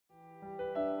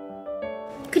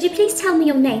Could you please tell me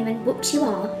your name and what you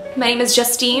are? My name is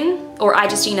Justine, or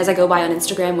iJustine as I go by on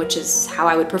Instagram, which is how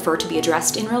I would prefer to be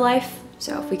addressed in real life.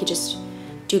 So if we could just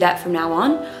do that from now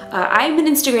on. I'm an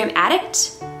Instagram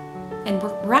addict, and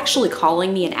we're actually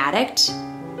calling me an addict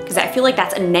because I feel like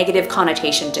that's a negative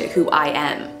connotation to who I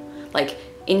am. Like,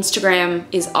 Instagram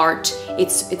is art,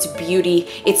 it's beauty,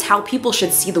 it's how people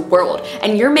should see the world,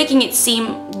 and you're making it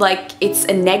seem like it's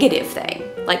a negative thing.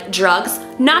 Like drugs,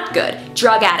 not good.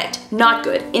 Drug addict, not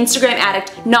good. Instagram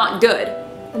addict, not good.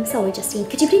 I'm sorry, Justine.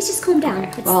 Could you please just calm down?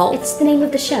 Okay, well, it's the name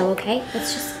of the show, okay?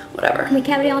 Let's just... Whatever. Can we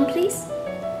carry on, please?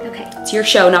 Okay. It's your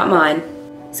show, not mine.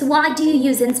 So why do you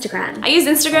use Instagram? I use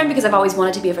Instagram because I've always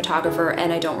wanted to be a photographer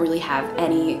and I don't really have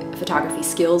any photography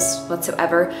skills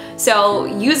whatsoever. So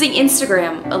using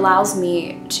Instagram allows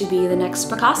me to be the next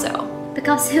Picasso.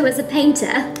 Picasso is a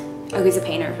painter. Oh, he's a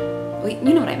painter. Wait,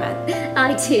 you know what I meant.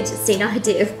 I do, Justine, I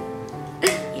do.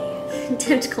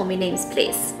 Don't call me names,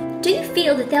 please. Do you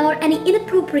feel that there are any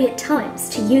inappropriate times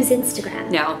to use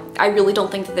Instagram? No, I really don't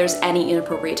think that there's any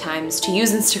inappropriate times to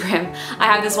use Instagram. I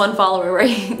have this one follower where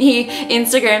he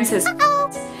Instagrams his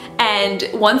and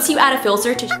once you add a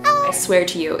filter to I swear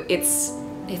to you, it's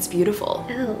beautiful.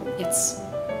 Oh. It's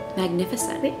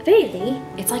magnificent. Really?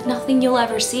 It's like nothing you'll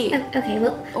ever see. Oh, okay,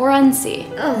 well... Or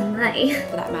unsee. Oh my.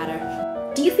 For that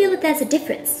matter. Do you feel that there's a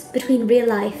difference between real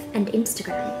life and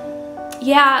Instagram?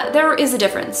 Yeah, there is a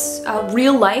difference.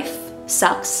 Real life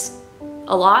sucks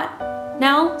a lot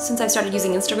now since I started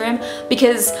using Instagram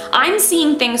because I'm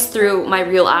seeing things through my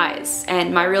real eyes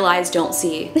and my real eyes don't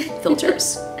see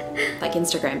filters like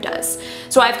Instagram does.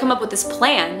 So I've come up with this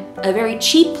plan, a very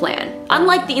cheap plan,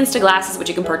 unlike the Insta glasses which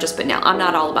you can purchase, but now I'm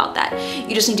not all about that.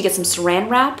 You just need to get some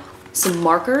saran wrap, some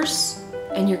markers,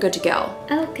 and you're good to go.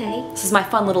 Okay. This is my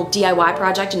fun little DIY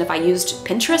project, and if I used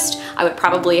Pinterest, I would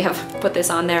probably have put this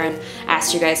on there and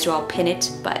asked you guys to all pin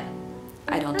it, but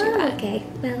I don't do that. Okay,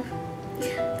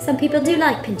 well, some people do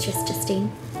like Pinterest, Justine.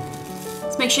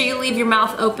 Just make sure you leave your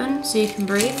mouth open so you can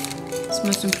breathe. It's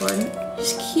most important.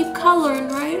 Just keep coloring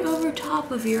right over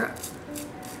top of your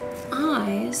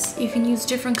eyes. You can use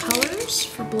different colors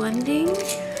for blending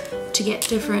to get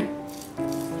different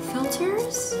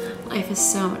filters. Life is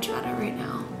so much better right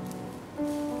now.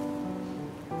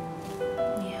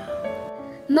 Yeah.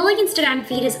 My Instagram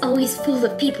feed is always full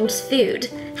of people's food.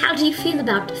 How do you feel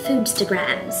about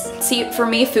Foodstagrams? See, for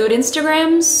me, food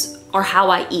Instagrams are how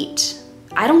I eat.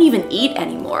 I don't even eat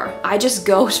anymore. I just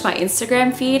go to my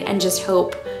Instagram feed and just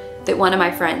hope that one of my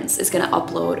friends is gonna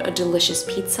upload a delicious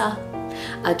pizza,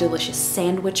 a delicious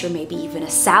sandwich, or maybe even a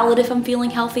salad if I'm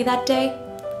feeling healthy that day.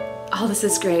 Oh, this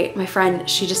is great. My friend,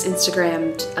 she just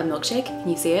Instagrammed a milkshake. Can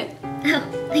you see it?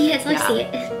 Oh, yes, I see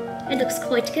it. It looks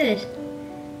quite good.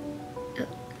 Oh.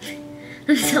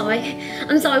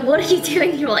 I'm sorry, what are you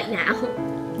doing right now?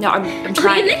 No, I'm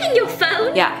trying. Are you licking your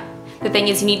phone? Yeah. The thing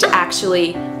is, you need to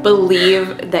actually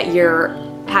believe that you're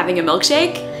having a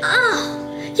milkshake.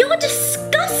 Oh, you're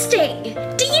disgusting.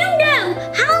 Do you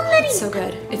know how many It's so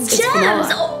good. It's germs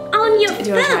vanilla. are on your phone? Do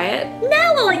you want to try it?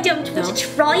 No, I don't want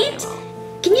to try it.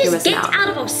 Can you just get out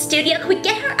of our studio? Can we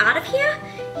get her out of here?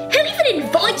 Who even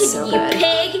invited So you, good.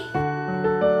 pig?